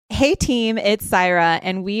Hey team, it's Syra,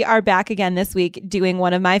 and we are back again this week doing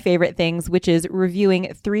one of my favorite things, which is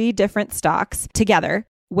reviewing 3 different stocks together,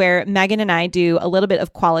 where Megan and I do a little bit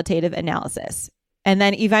of qualitative analysis, and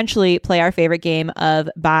then eventually play our favorite game of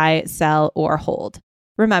buy, sell, or hold.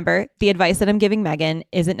 Remember, the advice that I'm giving Megan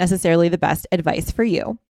isn't necessarily the best advice for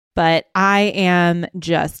you, but I am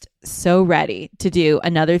just so ready to do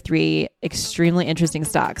another 3 extremely interesting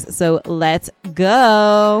stocks. So let's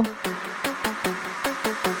go.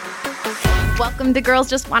 Welcome to Girls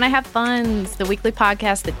Just Want to Have Funds, the weekly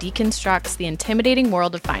podcast that deconstructs the intimidating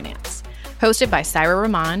world of finance. Hosted by Syra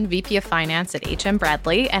Rahman, VP of Finance at H.M.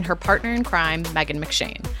 Bradley, and her partner in crime, Megan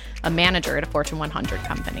McShane, a manager at a Fortune 100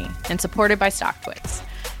 company, and supported by StockTwits.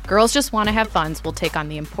 Girls Just Want to Have Funds will take on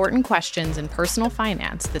the important questions in personal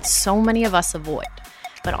finance that so many of us avoid,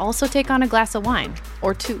 but also take on a glass of wine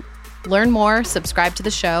or 2. Learn more, subscribe to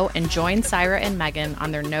the show, and join Syra and Megan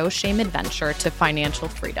on their no-shame adventure to financial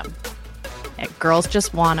freedom at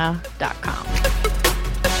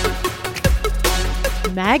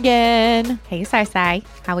girlsjustwanna.com. Megan. Hey, Sai.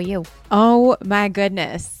 How are you? Oh my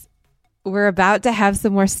goodness. We're about to have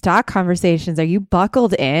some more stock conversations. Are you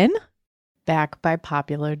buckled in? Back by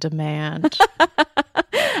popular demand.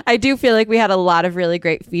 I do feel like we had a lot of really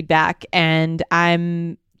great feedback, and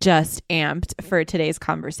I'm just amped for today's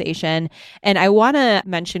conversation. And I want to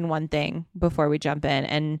mention one thing before we jump in,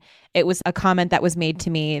 and it was a comment that was made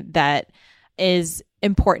to me that is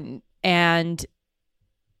important, and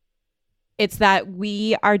it's that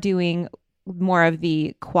we are doing more of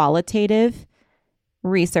the qualitative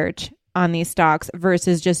research on these stocks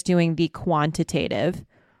versus just doing the quantitative,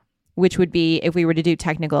 which would be if we were to do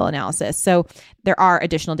technical analysis. So there are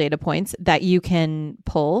additional data points that you can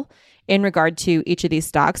pull in regard to each of these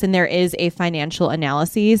stocks. And there is a financial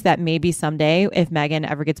analysis that maybe someday, if Megan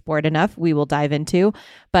ever gets bored enough, we will dive into.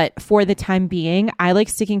 But for the time being, I like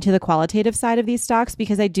sticking to the qualitative side of these stocks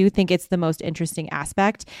because I do think it's the most interesting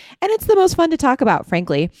aspect and it's the most fun to talk about,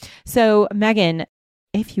 frankly. So Megan,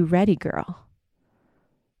 if you're ready, girl,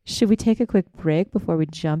 should we take a quick break before we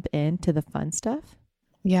jump into the fun stuff?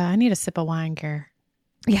 Yeah, I need a sip of wine, girl.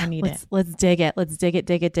 Yeah, I need it. Let's dig it. Let's dig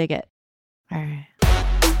it. All right.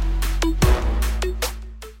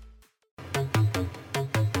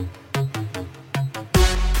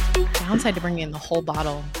 Downside to bringing in the whole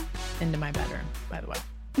bottle into my bedroom, by the way,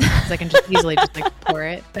 because I can just easily just like pour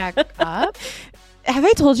it back up. Have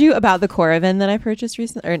I told you about the Coravin that I purchased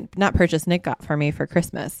recently, or not purchased, Nick got for me for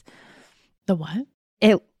Christmas? The what?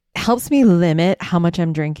 It helps me limit how much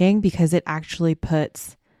I'm drinking because it actually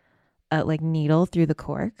puts a like needle through the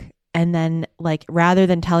cork. And then like, rather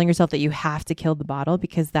than telling yourself that you have to kill the bottle,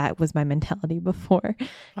 because that was my mentality before,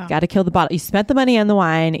 Wow. Got to kill the bottle. You spent the money on the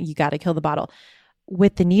wine, you got to kill the bottle.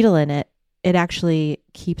 With the needle in it, it actually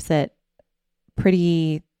keeps it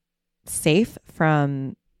pretty safe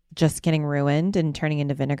from just getting ruined and turning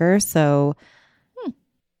into vinegar. So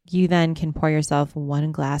you then can pour yourself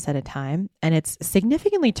 1 glass at a time, and it's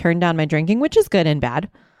significantly turned down my drinking, which is good and bad.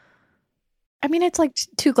 I mean, it's like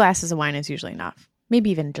 2 glasses of wine is usually enough. Maybe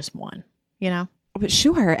even just 1, you know? But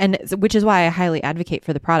sure. And which is why I highly advocate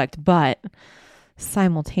for the product. But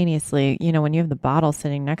simultaneously, you know, when you have the bottle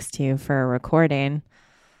sitting next to you for a recording,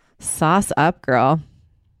 sauce up, girl.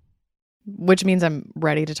 Which means I'm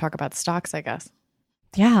ready to talk about stocks, I guess.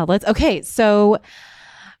 Yeah, okay. So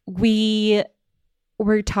we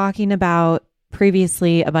were talking about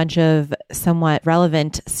previously a bunch of somewhat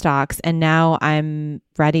relevant stocks, and now I'm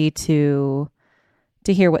ready to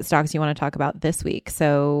hear what stocks you want to talk about this week.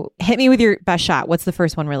 So hit me with your best shot. What's the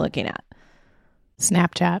first one we're looking at?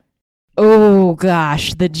 Snapchat. Oh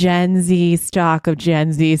gosh, the Gen Z stock of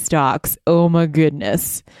Gen Z stocks. Oh my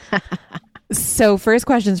goodness. So first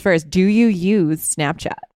questions first. Do you use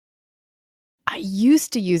Snapchat? I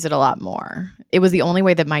used to use it a lot more. It was the only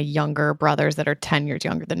way that my younger brothers that are 10 years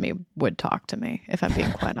younger than me would talk to me, if I'm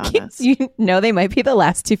being quite honest. You know, they might be the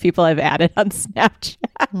last 2 people I've added on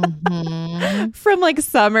Snapchat. From like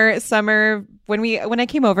summer when I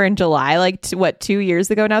came over in July, like 2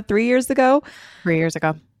 years ago now, 3 years ago? 3 years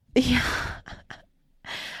ago. Yeah.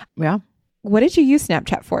 Yeah. What did you use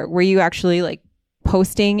Snapchat for? Were you actually like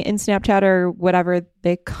posting in Snapchat or whatever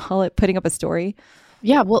they call it, putting up a story?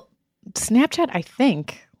 Yeah. Well, Snapchat, I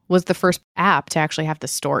think, was the first app to actually have the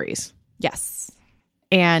stories. Yes.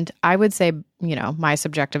 And I would say, you know, my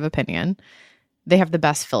subjective opinion, they have the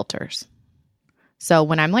best filters. So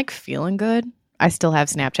when I'm like feeling good, I still have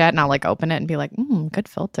Snapchat and I'll like open it and be like, good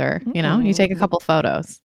filter. You know, you take a couple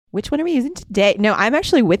photos. Which one are we using today? No, I'm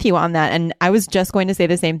actually with you on that. And I was just going to say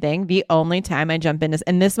the same thing. The only time I jump in is,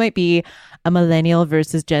 and this might be a millennial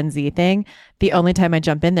versus Gen Z thing. The only time I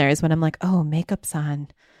jump in there is when I'm like, oh, makeup's on.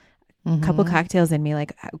 couple cocktails in me,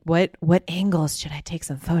 like what angles should I take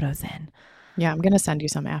some photos in? Yeah, I'm going to send you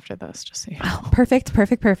some after this, just so you know. Oh,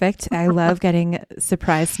 perfect. I love getting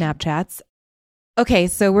surprise Snapchats. Okay,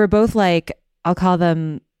 so we're both like, I'll call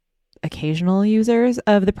them occasional users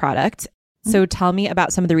of the product. So tell me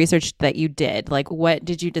about some of the research that you did. Like, what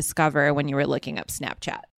did you discover when you were looking up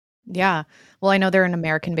Snapchat? Yeah. Well, I know they're an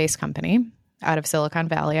American-based company out of Silicon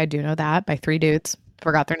Valley. I do know that by 3 dudes.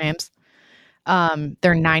 Forgot their names.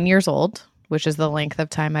 They're 9 years old, which is the length of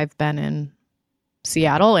time I've been in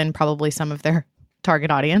Seattle, and probably some of their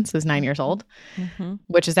target audience is 9 years old,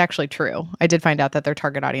 which is actually true. I did find out that their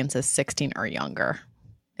target audience is 16 or younger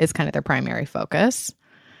is kind of their primary focus.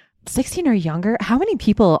 16 or younger? How many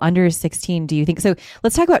people under 16 do you think? So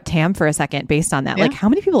let's talk about TAM for a second based on that. Yeah. Like, how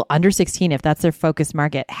many people under 16, if that's their focus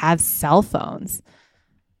market, have cell phones?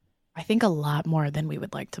 I think a lot more than we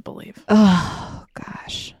would like to believe. Oh,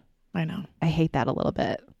 gosh. I know. I hate that a little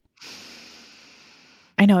bit.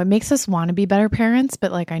 I know. It makes us want to be better parents,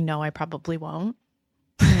 but like, I know I probably won't.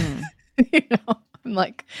 You know, I'm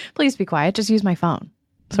like, please be quiet. Just use my phone,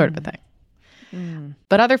 sort of a thing.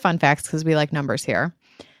 But other fun facts, because we like numbers here.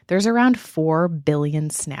 There's around 4 billion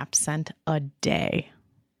snaps sent a day.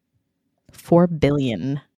 4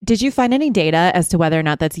 billion. Did you find any data as to whether or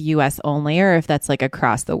not that's US only or if that's like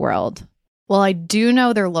across the world? Well, I do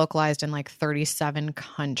know they're localized in like 37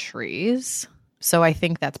 countries. So I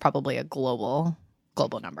think that's probably a global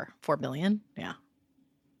number. 4 billion. Yeah.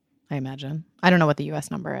 I imagine. I don't know what the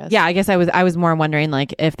US number is. Yeah, I guess I was more wondering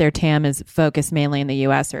like if their TAM is focused mainly in the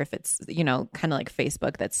US or if it's, you know, kind of like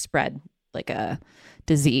Facebook that's spread like a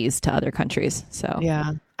disease to other countries. So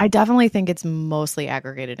yeah, I definitely think it's mostly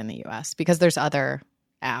aggregated in the US because there's other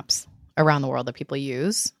apps around the world that people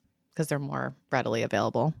use because they're more readily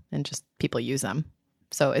available and just people use them.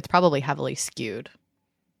 So it's probably heavily skewed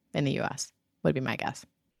in the US would be my guess.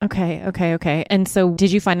 Okay. And so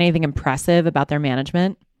did you find anything impressive about their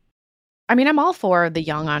management? I mean, I'm all for the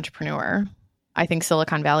young entrepreneur. I think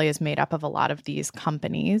Silicon Valley is made up of a lot of these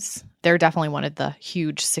companies. They're definitely one of the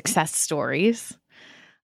huge success stories.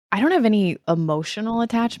 I don't have any emotional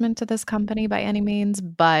attachment to this company by any means,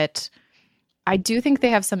 but I do think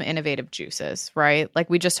they have some innovative juices, right? Like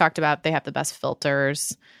we just talked about, they have the best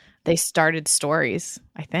filters. They started Stories,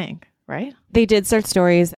 I think, right? They did start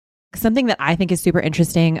Stories. Something that I think is super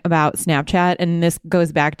interesting about Snapchat, and this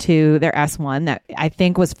goes back to their S1 that I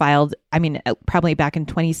think was filed, probably back in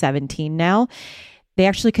 2017 now. They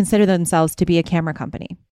actually consider themselves to be a camera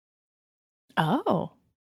company. Oh.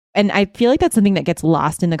 And I feel like that's something that gets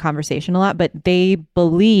lost in the conversation a lot, but they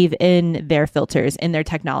believe in their filters, in their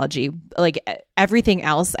technology. Like everything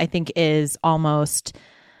else, I think is almost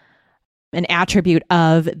an attribute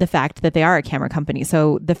of the fact that they are a camera company.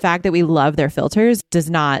 So the fact that we love their filters does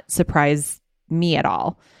not surprise me at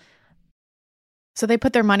all. So they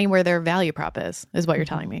put their money where their value prop is what you're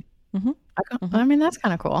telling me. I mean, that's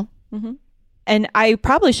kind of cool. And I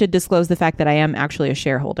probably should disclose the fact that I am actually a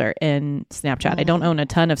shareholder in Snapchat. I don't own a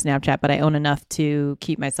ton of Snapchat, but I own enough to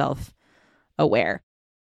keep myself aware.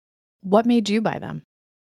 What made you buy them?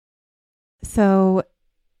 So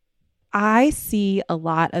I see a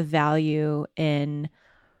lot of value in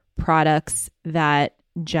products that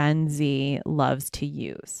Gen Z loves to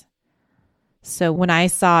use. So when I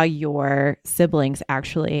saw your siblings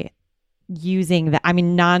actually using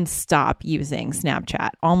nonstop using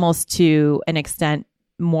Snapchat, almost to an extent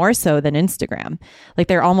more so than Instagram. Like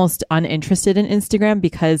they're almost uninterested in Instagram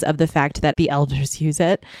because of the fact that the elders use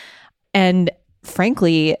it. And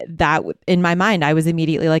frankly, that in my mind, I was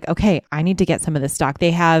immediately like, okay, I need to get some of this stock.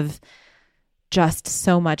 They have just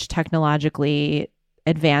so much technologically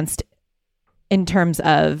advanced in terms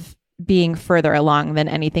of being further along than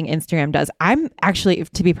anything Instagram does. I'm actually,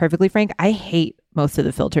 to be perfectly frank, I hate most of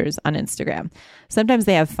the filters on Instagram. Sometimes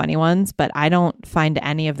they have funny ones, but I don't find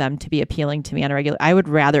any of them to be appealing to me on a regular. I would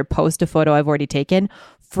rather post a photo I've already taken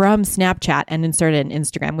from Snapchat and insert it in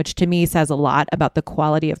Instagram, which to me says a lot about the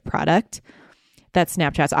quality of product that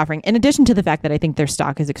Snapchat's offering, in addition to the fact that I think their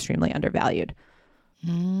stock is extremely undervalued.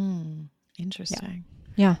 Interesting.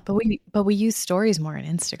 Yeah. But we use Stories more in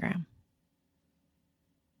Instagram.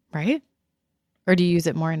 Right? Or do you use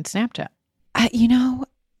it more in Snapchat?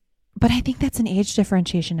 But I think that's an age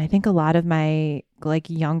differentiation. I think a lot of my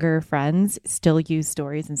younger friends still use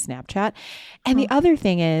Stories in Snapchat. And the other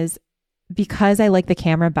thing is, because I like the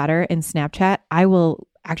camera better in Snapchat, I will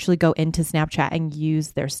actually go into Snapchat and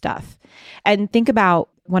use their stuff. And think about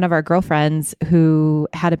one of our girlfriends who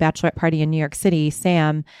had a bachelorette party in New York City,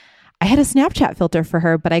 Sam. I had a Snapchat filter for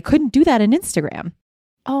her, but I couldn't do that in Instagram.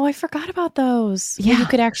 Oh, I forgot about those. Yeah. You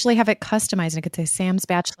could actually have it customized and it could say Sam's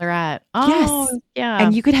Bachelorette. Oh, Yes. yeah.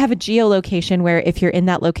 And you could have a geolocation where if you're in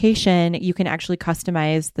that location, you can actually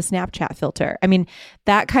customize the Snapchat filter. I mean,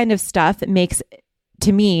 that kind of stuff makes,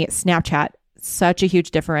 to me, Snapchat such a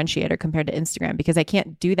huge differentiator compared to Instagram because I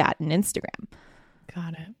can't do that in Instagram.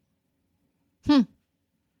 Got it.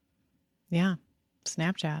 Yeah.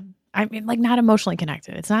 Snapchat. I mean, like not emotionally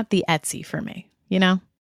connected. It's not the Etsy for me, you know?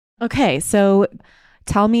 Okay. So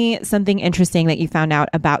tell me something interesting that you found out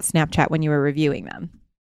about Snapchat when you were reviewing them.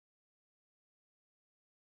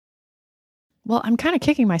 Well, I'm kind of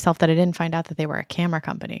kicking myself that I didn't find out that they were a camera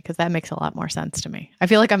company because that makes a lot more sense to me. I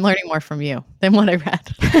feel like I'm learning more from you than what I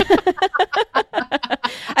read.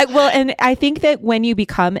 And I think that when you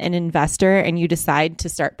become an investor and you decide to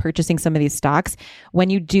start purchasing some of these stocks, when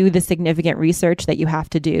you do the significant research that you have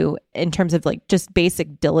to do in terms of like just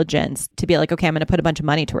basic diligence to be like, okay, I'm going to put a bunch of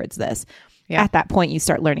money towards this. Yeah. At that point, you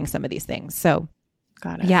start learning some of these things. So,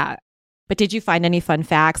 got it. Yeah. But did you find any fun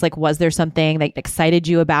facts? Like, was there something that excited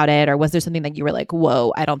you about it? Or was there something that you were like,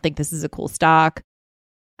 whoa, I don't think this is a cool stock?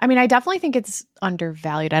 I mean, I definitely think it's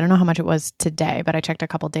undervalued. I don't know how much it was today, but I checked a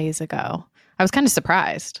couple days ago. I was kind of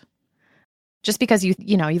surprised. Just because you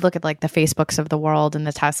look at like the Facebooks of the world and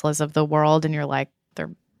the Teslas of the world and you're like,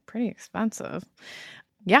 they're pretty expensive.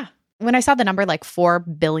 Yeah. When I saw the number like 4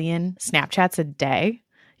 billion Snapchats a day,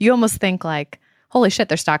 you almost think like, holy shit,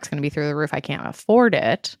 their stock's going to be through the roof. I can't afford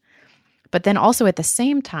it. But then also at the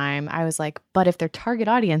same time, I was like, but if their target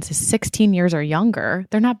audience is 16 years or younger,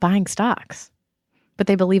 they're not buying stocks, but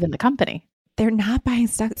they believe in the company. They're not buying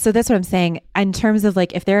stock. So that's what I'm saying. In terms of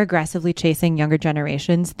like, if they're aggressively chasing younger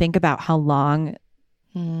generations, think about how long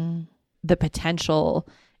the potential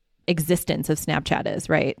existence of Snapchat is,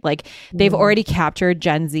 right? Like they've already captured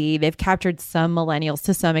Gen Z, they've captured some millennials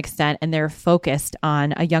to some extent, and they're focused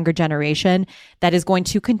on a younger generation that is going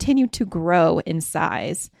to continue to grow in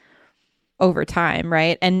size over time,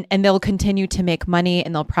 right? And they'll continue to make money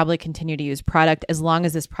and they'll probably continue to use product as long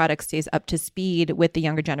as this product stays up to speed with the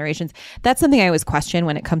younger generations. That's something I always question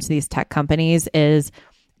when it comes to these tech companies is,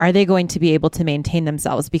 are they going to be able to maintain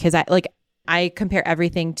themselves? Because I compare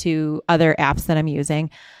everything to other apps that I'm using.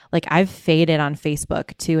 Like I've faded on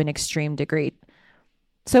Facebook to an extreme degree.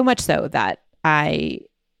 So much so that I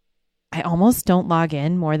almost don't log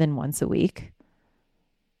in more than once a week.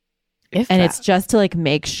 It's just to like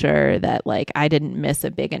make sure that like I didn't miss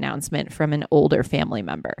a big announcement from an older family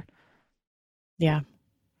member. Yeah.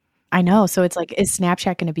 I know. So it's like, is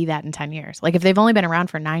Snapchat going to be that in 10 years? Like if they've only been around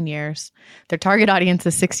for 9 years, their target audience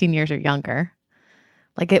is 16 years or younger.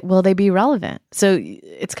 Like will they be relevant? So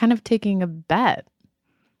it's kind of taking a bet.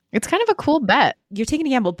 It's kind of a cool bet. You're taking a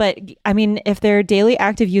gamble, but I mean, if their daily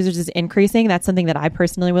active users is increasing, that's something that I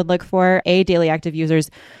personally would look for. A, daily active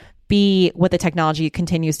users. B, what the technology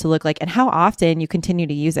continues to look like and how often you continue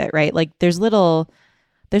to use it, right? Like there's little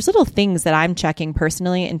things that I'm checking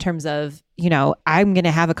personally in terms of, I'm going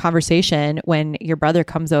to have a conversation when your brother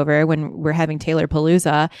comes over, when we're having Taylor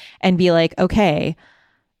Palooza and be like, okay,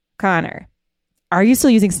 Connor, are you still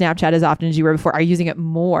using Snapchat as often as you were before? Are you using it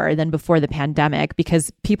more than before the pandemic?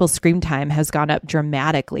 Because people's screen time has gone up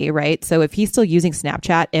dramatically, right? So if he's still using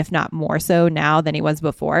Snapchat, if not more so now than he was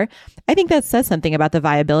before, I think that says something about the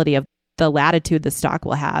viability of the latitude the stock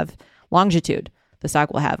will have, longitude the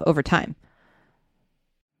stock will have over time.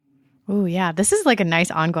 Oh, yeah. This is like a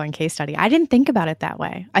nice ongoing case study. I didn't think about it that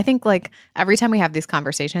way. I think like every time we have these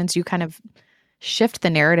conversations, you kind of shift the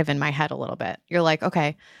narrative in my head a little bit. You're like,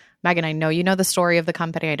 okay, Megan, I know you know the story of the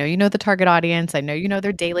company. I know you know the target audience. I know you know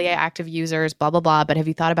their daily active users, blah, blah, blah. But have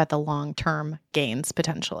you thought about the long-term gains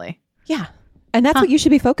potentially? Yeah. And that's what you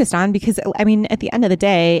should be focused on because, I mean, at the end of the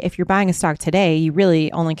day, if you're buying a stock today, you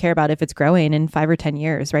really only care about if it's growing in 5 or 10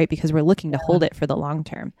 years, right? Because we're looking to hold it for the long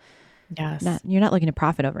term. Yes. You're not looking to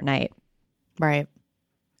profit overnight. Right.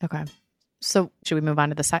 Okay. So should we move on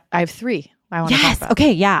to the I have 3. I want to talk about.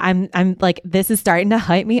 Okay. Yeah. I'm like, this is starting to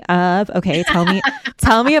hype me up. Okay.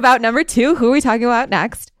 Tell me about number 2. Who are we talking about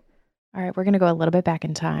next? All right. We're going to go a little bit back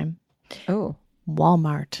in time. Oh,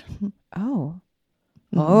 Walmart. Oh,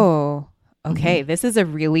 Mm-hmm. Oh, okay. Mm-hmm. This is a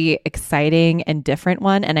really exciting and different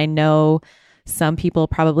one. And I know some people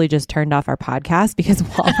probably just turned off our podcast because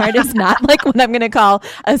Walmart is not like what I'm going to call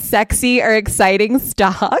a sexy or exciting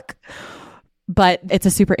stock. But it's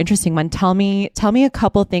a super interesting one. Tell me a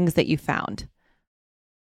couple things that you found.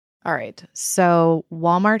 All right. So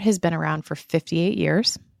Walmart has been around for 58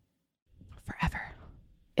 years. Forever.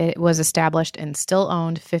 It was established and still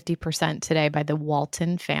owned 50% today by the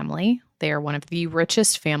Walton family. They are one of the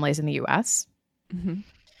richest families in the U.S. Mm-hmm.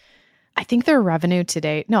 I think their revenue to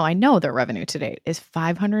date, no, I know their revenue to date is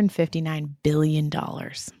 $559 billion.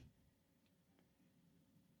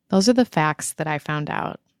 Those are the facts that I found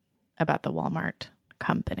out about the Walmart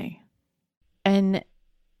company. And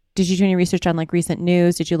did you do any research on like recent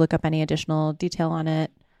news? Did you look up any additional detail on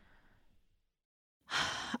it?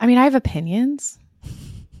 I mean, I have opinions.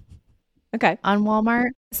 Okay. On Walmart.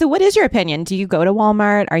 So what is your opinion? Do you go to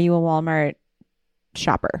Walmart? Are you a Walmart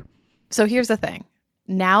shopper? So here's the thing.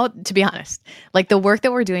 Now, to be honest, like the work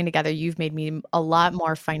that we're doing together, you've made me a lot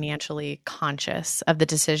more financially conscious of the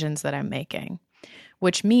decisions that I'm making,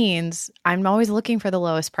 which means I'm always looking for the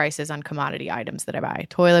lowest prices on commodity items that I buy.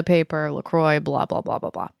 Toilet paper, LaCroix, blah, blah, blah, blah,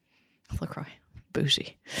 blah. LaCroix,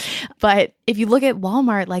 bougie. But if you look at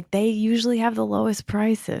Walmart, like they usually have the lowest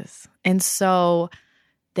prices. And so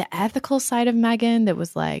the ethical side of Megan that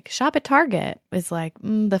was like, shop at Target is like,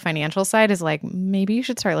 the financial side is like, maybe you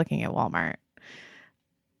should start looking at Walmart.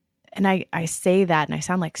 And I say that and I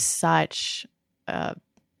sound like such a,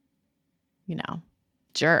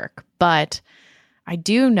 jerk. But I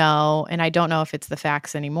do know, and I don't know if it's the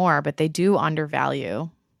facts anymore, but they do undervalue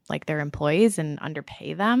like their employees and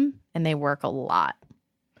underpay them, and they work a lot.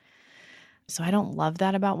 So I don't love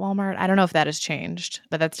that about Walmart. I don't know if that has changed,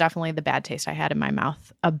 but that's definitely the bad taste I had in my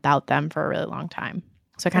mouth about them for a really long time.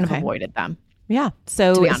 So I kind of avoided them. Yeah.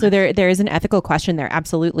 So there is an ethical question there.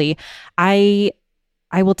 Absolutely.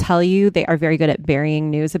 I will tell you they are very good at burying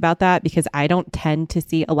news about that because I don't tend to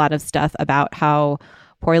see a lot of stuff about how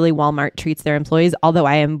poorly Walmart treats their employees, although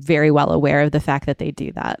I am very well aware of the fact that they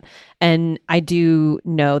do that. And I do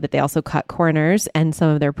know that they also cut corners and some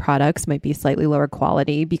of their products might be slightly lower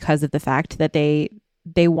quality because of the fact that they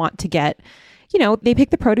want to get, they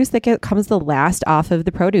pick the produce that comes the last off of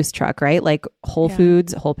the produce truck, right? Like Whole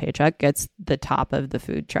Foods, Whole Pay truck gets the top of the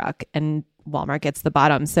food truck and Walmart gets the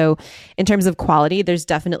bottom. So in terms of quality, there's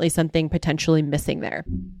definitely something potentially missing there.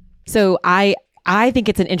 So I think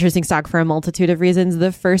it's an interesting stock for a multitude of reasons.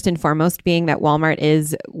 The first and foremost being that Walmart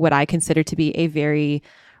is what I consider to be a very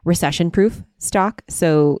recession-proof stock.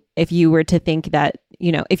 So if you were to think that,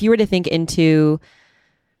 if you were to think into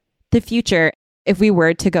the future, if we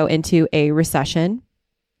were to go into a recession,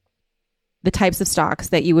 the types of stocks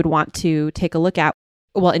that you would want to take a look at,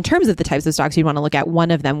 well, in terms of the types of stocks you'd want to look at, one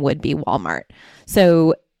of them would be Walmart.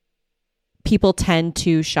 So people tend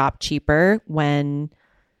to shop cheaper when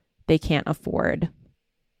they can't afford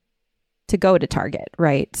to go to Target,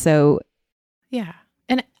 right? So yeah.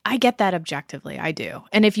 And I get that objectively. I do.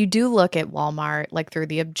 And if you do look at Walmart, like through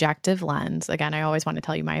the objective lens, again, I always want to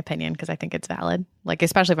tell you my opinion because I think it's valid. Like,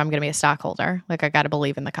 especially if I'm going to be a stockholder, like I got to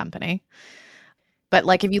believe in the company. But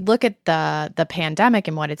like, if you look at the pandemic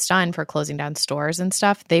and what it's done for closing down stores and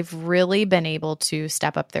stuff, they've really been able to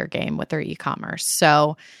step up their game with their e-commerce.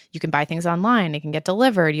 So you can buy things online, it can get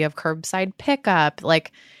delivered. You have curbside pickup.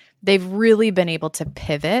 Like, they've really been able to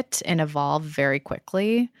pivot and evolve very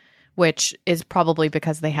quickly, which is probably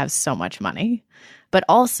because they have so much money. But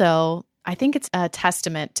also, I think it's a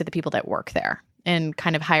testament to the people that work there and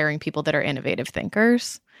kind of hiring people that are innovative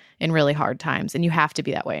thinkers in really hard times. And you have to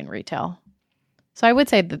be that way in retail. So I would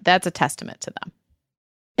say that that's a testament to them.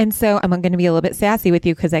 And so I'm going to be a little bit sassy with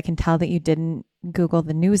you because I can tell that you didn't Google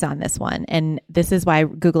the news on this one. And this is why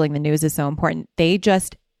Googling the news is so important. They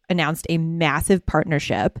just announced a massive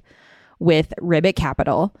partnership with Ribbit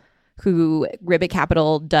Capital, who Ribbit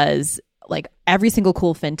Capital does like every single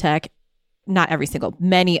cool fintech, not every single,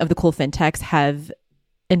 many of the cool fintechs have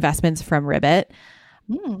investments from Ribbit.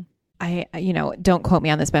 I don't quote me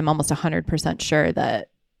on this, but I'm almost 100% sure that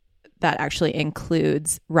actually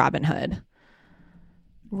includes Robinhood.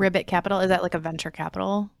 Ribbit Capital, is that like a venture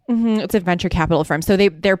capital? Mm-hmm. It's a venture capital firm. So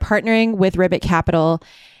they're partnering with Ribbit Capital,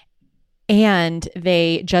 and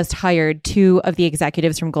they just hired 2 of the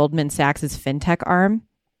executives from Goldman Sachs' fintech arm.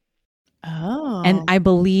 Oh. And I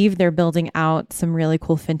believe they're building out some really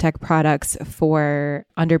cool fintech products for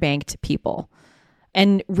underbanked people.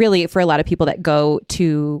 And really for a lot of people that go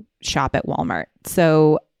to shop at Walmart.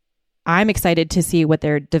 So I'm excited to see what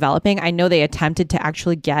they're developing. I know they attempted to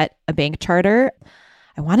actually get a bank charter,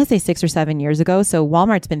 I want to say 6 or 7 years ago. So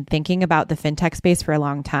Walmart's been thinking about the fintech space for a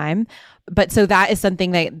long time. But so that is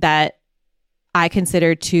something that I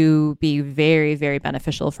consider to be very, very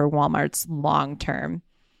beneficial for Walmart's long-term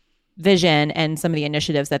vision and some of the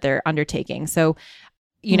initiatives that they're undertaking. So,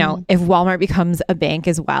 if Walmart becomes a bank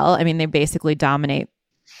as well, I mean, they basically dominate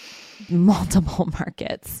multiple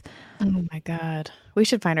markets. Oh my God. We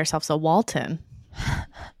should find ourselves a Walton.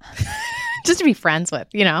 Just to be friends with,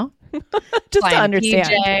 Just to understand.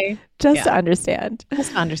 PJ. To understand.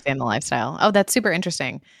 Just to understand the lifestyle. Oh, that's super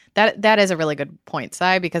interesting. That is a really good point,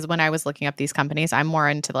 Sai, because when I was looking up these companies, I'm more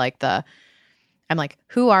into I'm like,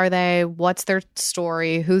 who are they? What's their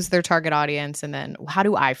story? Who's their target audience? And then how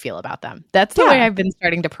do I feel about them? That's the way I've been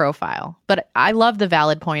starting to profile. But I love the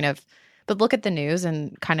valid point but look at the news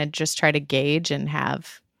and kind of just try to gauge and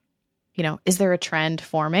have, is there a trend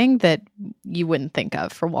forming that you wouldn't think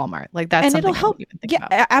of for Walmart? Like that's and something it'll help.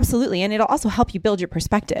 Yeah, absolutely. And it'll also help you build your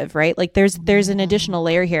perspective, right? Like there's an additional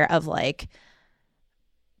layer here of like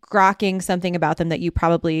grokking something about them that you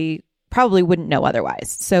probably wouldn't know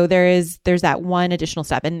otherwise. So there's that one additional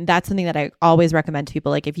step. And that's something that I always recommend to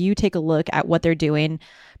people. Like if you take a look at what they're doing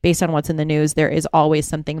based on what's in the news, there is always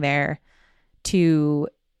something there to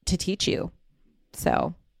teach you.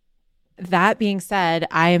 So that being said,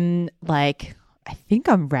 I think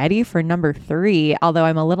I'm ready for number 3, although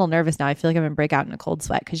I'm a little nervous now. I feel like I'm going to break out in a cold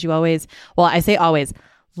sweat because I say always,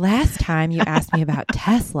 last time you asked me about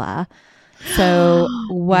Tesla. So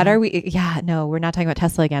what are we? Yeah, no, we're not talking about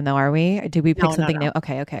Tesla again, though, are we? Did we pick something new?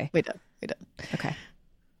 Okay. We did. Okay.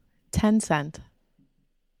 Tencent.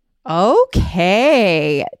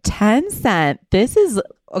 Okay. Tencent. This is,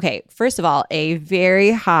 okay, first of all, a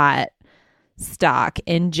very hot stock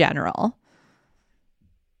in general.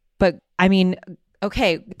 But I mean,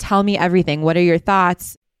 okay, tell me everything. What are your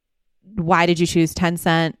thoughts? Why did you choose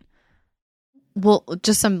Tencent? Well,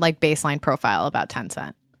 just some like baseline profile about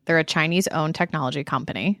Tencent. They're a Chinese-owned technology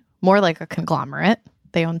company, more like a conglomerate.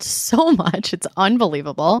 They own so much. It's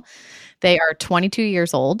unbelievable. They are 22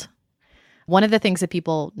 years old. One of the things that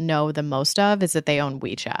people know the most of is that they own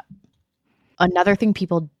WeChat. Another thing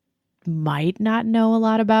people might not know a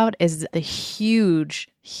lot about is the huge,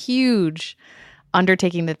 huge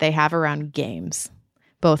undertaking that they have around games,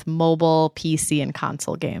 both mobile, PC, and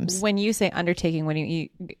console games. When you say undertaking, when you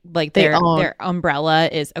like their umbrella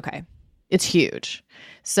is, okay. It's huge.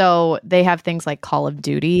 So they have things like Call of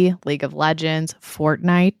Duty, League of Legends,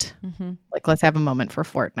 Fortnite. Mm-hmm. Like, let's have a moment for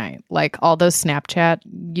Fortnite. Like, all those Snapchat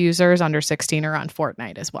users under 16 are on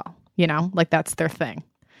Fortnite as well. Like that's their thing.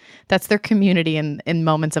 That's their community in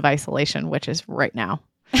moments of isolation, which is right now.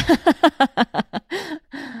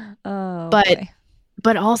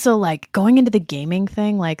 But also like going into the gaming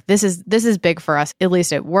thing, like this is big for us, at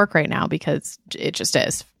least at work right now, because it just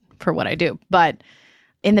is for what I do. But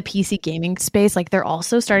in the PC gaming space, like they're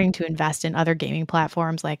also starting to invest in other gaming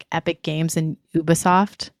platforms like Epic Games and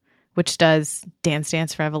Ubisoft, which does Dance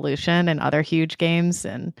Dance Revolution and other huge games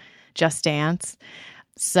and Just Dance.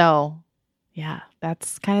 So yeah,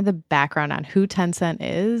 that's kind of the background on who Tencent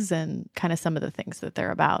is and kind of some of the things that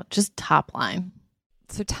they're about, just top line.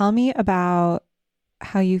 So tell me about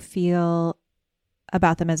how you feel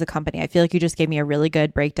about them as a company. I feel like you just gave me a really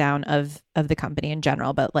good breakdown of the company in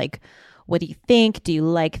general, but like, what do you think? Do you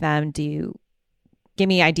like them? Do you give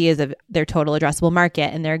me ideas of their total addressable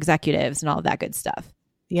market and their executives and all of that good stuff?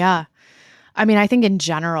 Yeah. I mean, I think in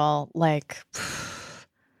general, like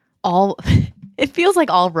it feels like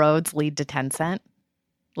all roads lead to Tencent.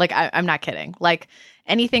 Like, I'm not kidding. Like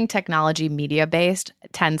anything technology media based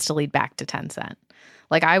tends to lead back to Tencent.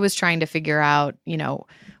 Like I was trying to figure out,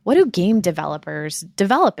 what do game developers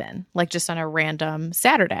develop in? Like just on a random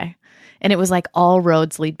Saturday. And it was like all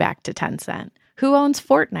roads lead back to Tencent. Who owns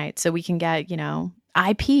Fortnite? So we can get,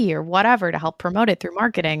 IP or whatever to help promote it through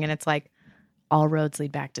marketing. And it's like all roads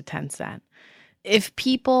lead back to Tencent. If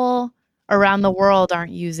people around the world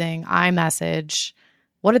aren't using iMessage,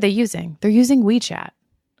 what are they using? They're using WeChat.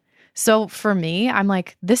 So for me, I'm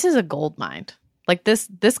like, this is a gold mine. Like this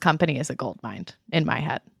company is a gold mine in my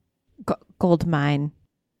head. Gold mine.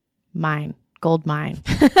 Gold mine.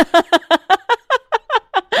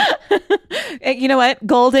 You know what?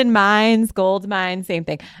 Golden mines, gold mine, same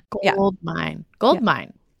thing. Gold mine.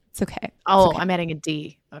 It's okay. Oh, okay. I'm adding a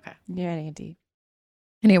D. Okay. You're adding a D.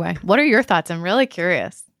 Anyway, what are your thoughts? I'm really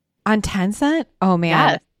curious. On Tencent? Oh,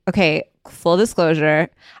 man. Yes. Okay. Full disclosure.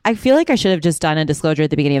 I feel like I should have just done a disclosure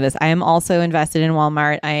at the beginning of this. I am also invested in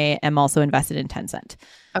Walmart. I am also invested in Tencent.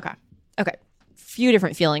 Okay. Few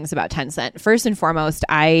different feelings about Tencent. First and foremost,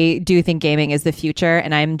 I do think gaming is the future,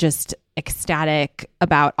 and I'm just ecstatic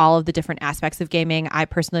about all of the different aspects of gaming. I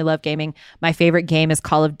personally love gaming. My favorite game is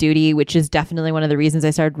Call of Duty, which is definitely one of the reasons I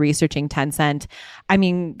started researching Tencent. I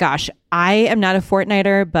mean, gosh, I am not a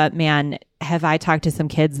Fortniter, but man, have I talked to some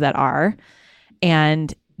kids that are,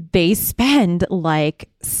 and they spend like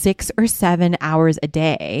 6 or 7 hours a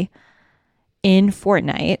day in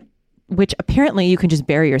Fortnite, which apparently you can just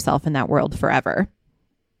bury yourself in that world forever.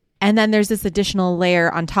 And then there's this additional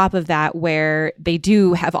layer on top of that where they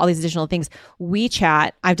do have all these additional things.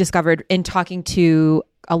 WeChat, I've discovered in talking to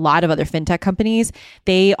a lot of other fintech companies,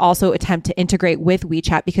 they also attempt to integrate with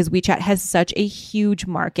WeChat because WeChat has such a huge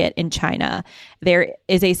market in China. There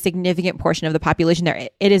is a significant portion of the population there.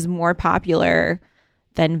 It is more popular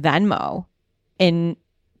than Venmo in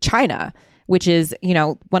China, which is,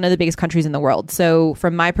 one of the biggest countries in the world. So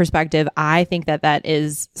from my perspective, I think that that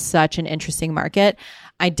is such an interesting market.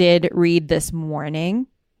 I did read this morning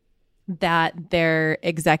that their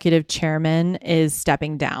executive chairman is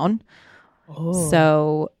stepping down. Oh.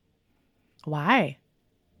 So why?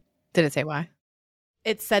 Did it say why?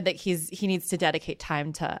 It said that he needs to dedicate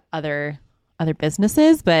time to other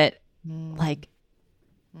businesses, but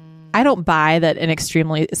I don't buy that an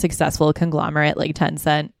extremely successful conglomerate like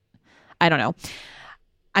Tencent. I don't know.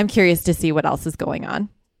 I'm curious to see what else is going on.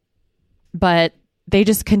 But they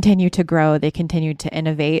just continue to grow. They continue to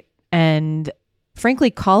innovate. And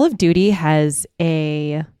frankly, Call of Duty has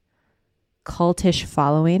a cultish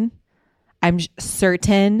following. I'm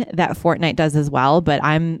certain that Fortnite does as well, but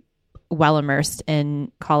I'm well immersed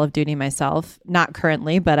in Call of Duty myself. Not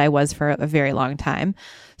currently, but I was for a very long time.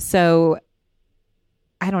 So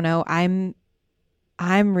I don't know. I'm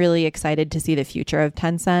really excited to see the future of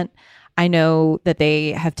Tencent. I know that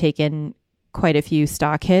they have taken quite a few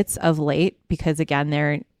stock hits of late because, again,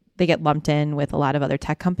 they get lumped in with a lot of other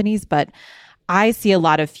tech companies, but I see a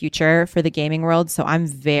lot of future for the gaming world. So I'm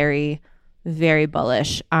very, very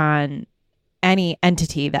bullish on any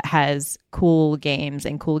entity that has cool games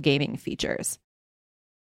and cool gaming features.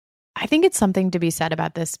 I think it's something to be said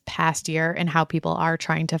about this past year and how people are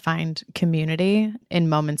trying to find community in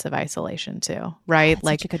moments of isolation too, right?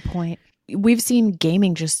 That's such a good point. We've seen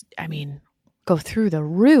gaming go through the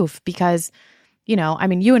roof because, you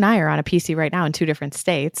and I are on a PC right now in 2 different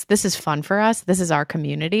states. This is fun for us. This is our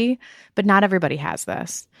community, but not everybody has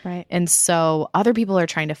this. Right. And so other people are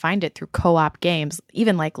trying to find it through co-op games,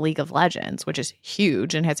 even like League of Legends, which is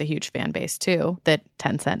huge and has a huge fan base too that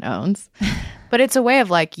Tencent owns. But it's a way of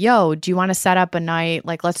like, yo, do you want to set up a night?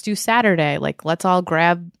 Like, let's do Saturday. Like, let's all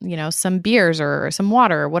grab, some beers or some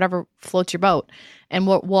water or whatever floats your boat. And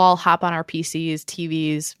we'll all hop on our PCs,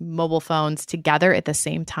 TVs, mobile phones together at the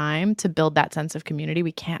same time to build that sense of community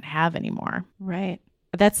we can't have anymore. Right.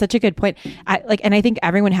 That's such a good point. And I think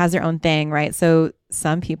everyone has their own thing, right? So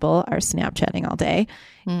some people are Snapchatting all day.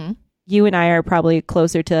 Mm-hmm. You and I are probably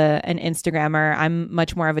closer to an Instagrammer. I'm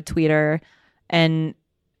much more of a tweeter. And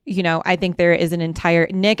I think there is an entire...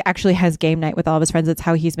 Nick actually has game night with all of his friends. That's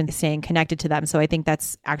how he's been staying connected to them. So I think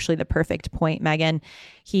that's actually the perfect point, Megan.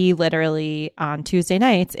 He literally, on Tuesday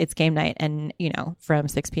nights, it's game night. And, from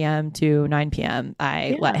 6 p.m. to 9 p.m.,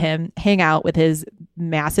 I let him hang out with his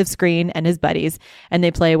massive screen and his buddies. And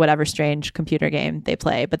they play whatever strange computer game they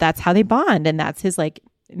play. But that's how they bond. And that's his,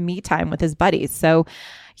 me time with his buddies. So,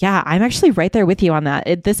 yeah, I'm actually right there with you on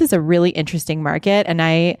that. This is a really interesting market. And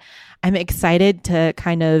I'm excited to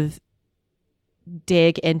kind of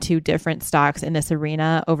dig into different stocks in this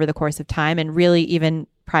arena over the course of time and really even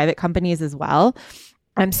private companies as well.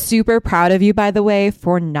 I'm super proud of you, by the way,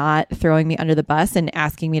 for not throwing me under the bus and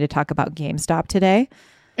asking me to talk about GameStop today.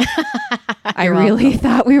 I really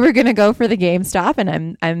thought we were going to go for the GameStop,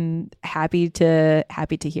 and I'm happy to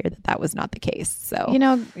hear that was not the case. So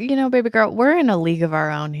baby girl, we're in a league of our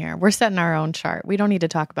own here. We're setting our own chart. We don't need to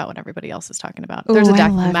talk about what everybody else is talking about. There's a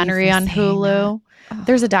documentary on Hulu.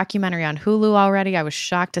 There's a documentary on Hulu already. I was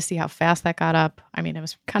shocked to see how fast that got up. I mean, it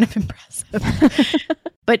was kind of impressive.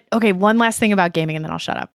 But okay, one last thing about gaming, and then I'll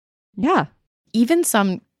shut up. Yeah, even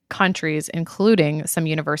some countries, including some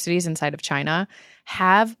universities inside of China,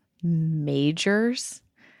 have majors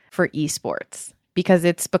for esports because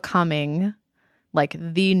it's becoming like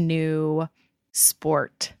the new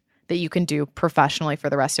sport that you can do professionally for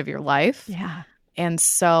the rest of your life. Yeah. And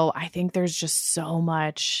so I think there's just so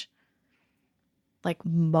much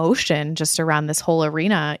motion just around this whole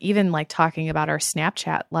arena, even talking about our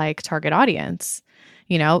Snapchat target audience.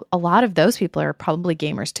 A lot of those people are probably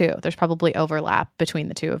gamers too. There's probably overlap between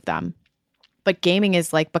the two of them. But gaming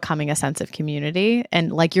is becoming a sense of community.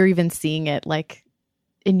 And you're even seeing it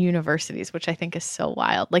in universities, which I think is so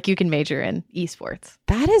wild. You can major in esports.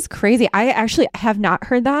 That is crazy. I actually have not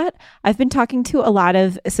heard that. I've been talking to a lot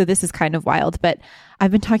of, so this is kind of wild, but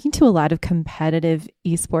I've been talking to a lot of competitive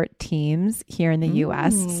esport teams here in the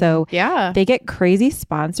US. So yeah, they get crazy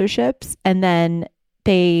sponsorships and then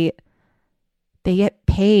they get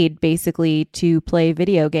paid basically to play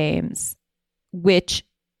video games, which,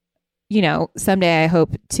 someday I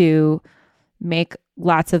hope to make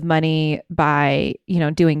lots of money by,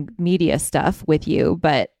 doing media stuff with you.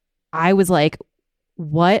 But I was like,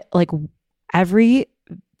 what? Every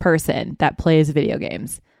person that plays video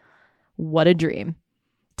games, what a dream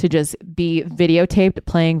to just be videotaped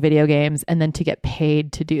playing video games and then to get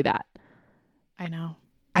paid to do that. I know.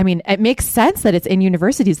 I mean, it makes sense that it's in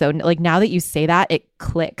universities though. Like now that you say that, it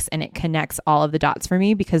clicks and it connects all of the dots for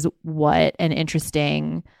me, because what an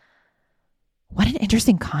interesting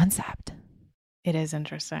concept. It is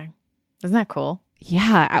interesting. Isn't that cool?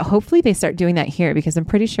 Yeah. Hopefully they start doing that here, because I'm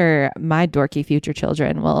pretty sure my dorky future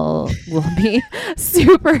children will be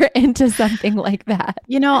super into something like that.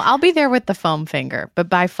 I'll be there with the foam finger, but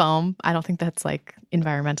by foam, I don't think that's like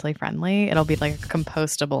environmentally friendly. It'll be like a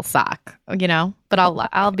compostable sock, but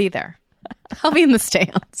I'll be there. I'll be in the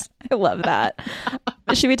stands. I love that.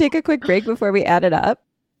 Should we take a quick break before we add it up?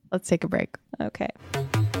 Let's take a break. Okay.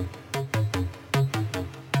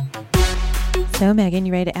 So Megan,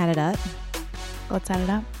 you ready to add it up? Let's add it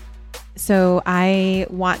up. So I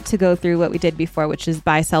want to go through what we did before, which is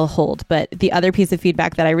buy, sell, hold. But the other piece of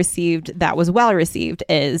feedback that I received that was well received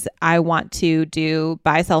is I want to do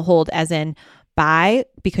buy, sell, hold, as in buy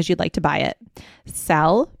because you'd like to buy it,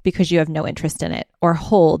 sell because you have no interest in it, or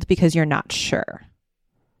hold because you're not sure.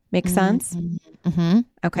 Make sense? Mm-hmm.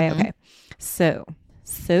 Okay. Mm-hmm. Okay. So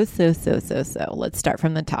let's start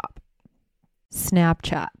from the top.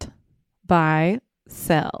 Snapchat, buy,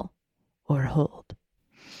 sell, or hold?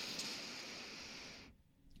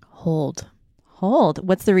 Hold.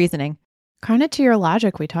 What's the reasoning? Kind of to your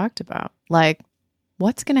logic we talked about. Like,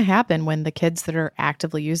 what's going to happen when the kids that are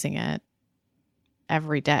actively using it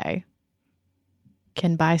every day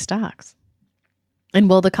can buy stocks? And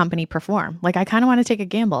will the company perform? Like, I kind of want to take a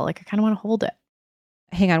gamble. Like, I kind of want to hold it.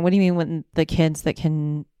 Hang on. What do you mean when the kids that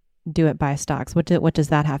can do it buy stocks? What does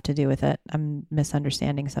that have to do with it? I'm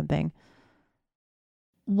misunderstanding something.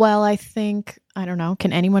 Well, I think, I don't know.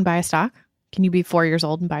 Can anyone buy a stock? Can you be 4 years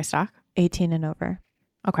old and buy stock? 18 and over.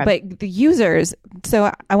 Okay. But the users,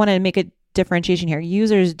 so I want to make a differentiation here.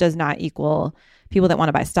 Users does not equal people that want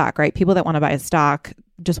to buy stock, right? People that want to buy a stock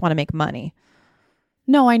just want to make money.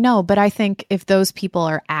 No, I know. But I think if those people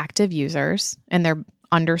are active users and they're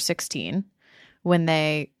under 16, when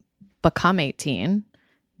they become 18,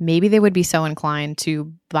 maybe they would be so inclined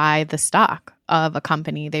to buy the stock of a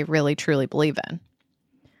company they really, truly believe in,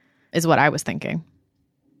 is what I was thinking.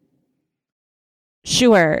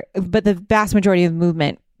 Sure. But the vast majority of the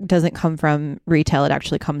movement doesn't come from retail. It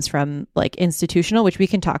actually comes from like institutional, which we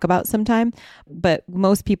can talk about sometime. But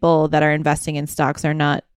most people that are investing in stocks they're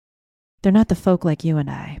not the folk like you and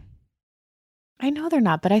I. I know they're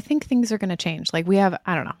not, but I think things are going to change. Like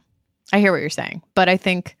I don't know. I hear what you're saying, but I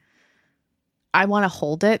think I want to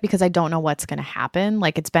hold it because I don't know what's going to happen.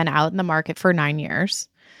 Like, it's been out in the market for 9 years.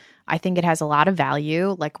 I think it has a lot of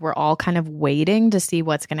value. Like, we're all kind of waiting to see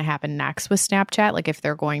what's going to happen next with Snapchat. Like, if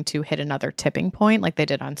they're going to hit another tipping point like they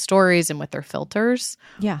did on stories and with their filters.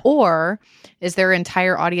 Yeah. Or is their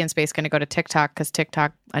entire audience base going to go to TikTok because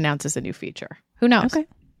TikTok announces a new feature? Who knows?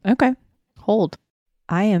 Okay. Hold.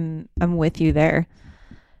 I'm with you there.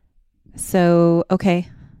 So, okay.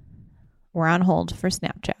 We're on hold for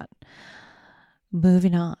Snapchat.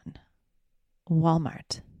 Moving on.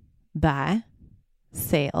 Walmart. Buy,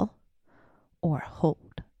 sell, or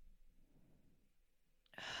hold?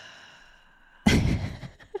 I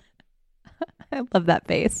love that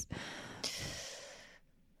face.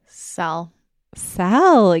 Sell.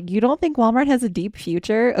 Sell. You don't think Walmart has a deep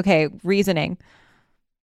future? Okay, reasoning.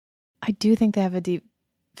 I do think they have a deep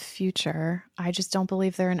future. I just don't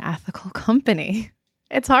believe they're an ethical company.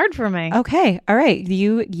 It's hard for me. Okay. All right.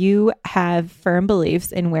 You have firm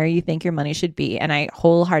beliefs in where you think your money should be, and I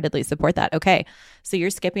wholeheartedly support that. Okay. So you're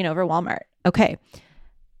skipping over Walmart. Okay.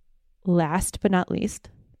 Last but not least,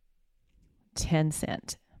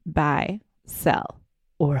 Tencent. Buy, sell,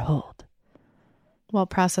 or hold? Well,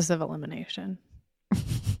 process of elimination.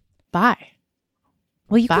 Buy.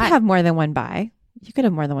 Well, you Buy. could have more than one buy. You could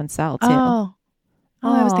have more than one sell too. Oh,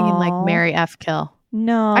 I was thinking like Mary F. Kill.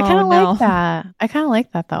 No, I kind of like that. I kind of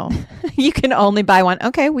like that though. You can only buy one.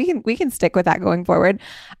 Okay, we can stick with that going forward.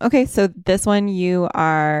 Okay, so this one you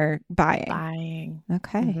are buying.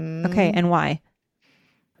 Okay. Mm-hmm. Okay, and why?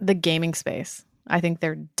 The gaming space. I think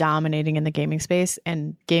they're dominating in the gaming space,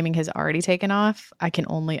 and gaming has already taken off.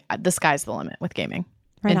 The sky's the limit with gaming.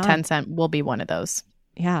 Right and on. Tencent will be one of those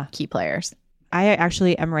key players. I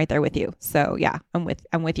actually am right there with you. So yeah, I'm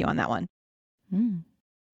with you on that one. Mm.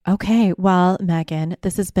 Okay, well, Megan,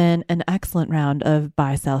 this has been an excellent round of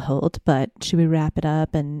buy, sell, hold, but should we wrap it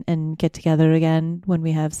up and get together again when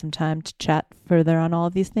we have some time to chat further on all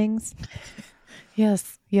of these things?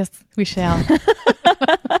 Yes, we shall.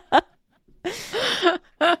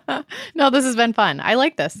 No, this has been fun. I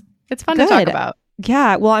like this. It's fun to talk about.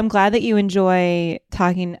 Yeah, well, I'm glad that you enjoy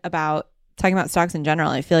talking about talking about stocks in general.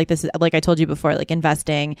 I feel like this is, like I told you before, like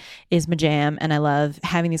investing is my jam, and I love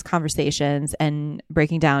having these conversations and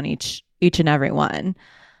breaking down each and every one.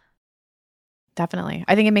 Definitely.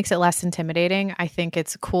 I think it makes it less intimidating. I think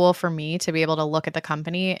it's cool for me to be able to look at the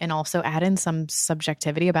company and also add in some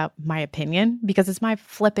subjectivity about my opinion, because it's my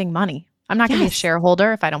flipping money. I'm not going to be a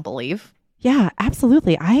shareholder if I don't believe. Yeah,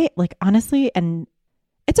 absolutely. I like, honestly, and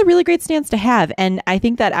it's a really great stance to have. And I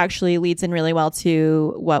think that actually leads in really well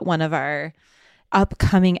to what one of our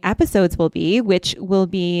upcoming episodes will be, which will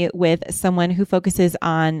be with someone who focuses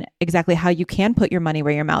on exactly how you can put your money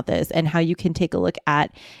where your mouth is and how you can take a look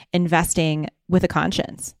at investing with a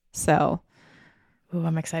conscience. So, ooh,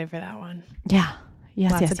 I'm excited for that one. Yeah.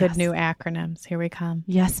 Yes, Lots of good new acronyms. Here we come.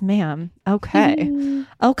 Yes, ma'am. Okay.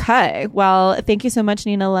 Okay. Well, thank you so much,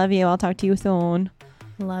 Nina. Love you. I'll talk to you soon.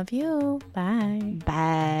 Love you. Bye.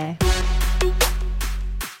 Bye.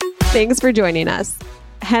 Thanks for joining us.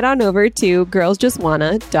 Head on over to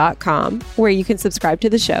girlsjustwanna.com, where you can subscribe to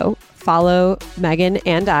the show, follow Megan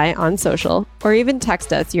and I on social, or even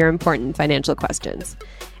text us your important financial questions.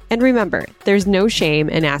 And remember, there's no shame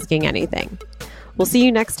in asking anything. We'll see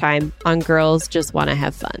you next time on Girls Just Wanna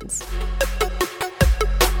Have Funds.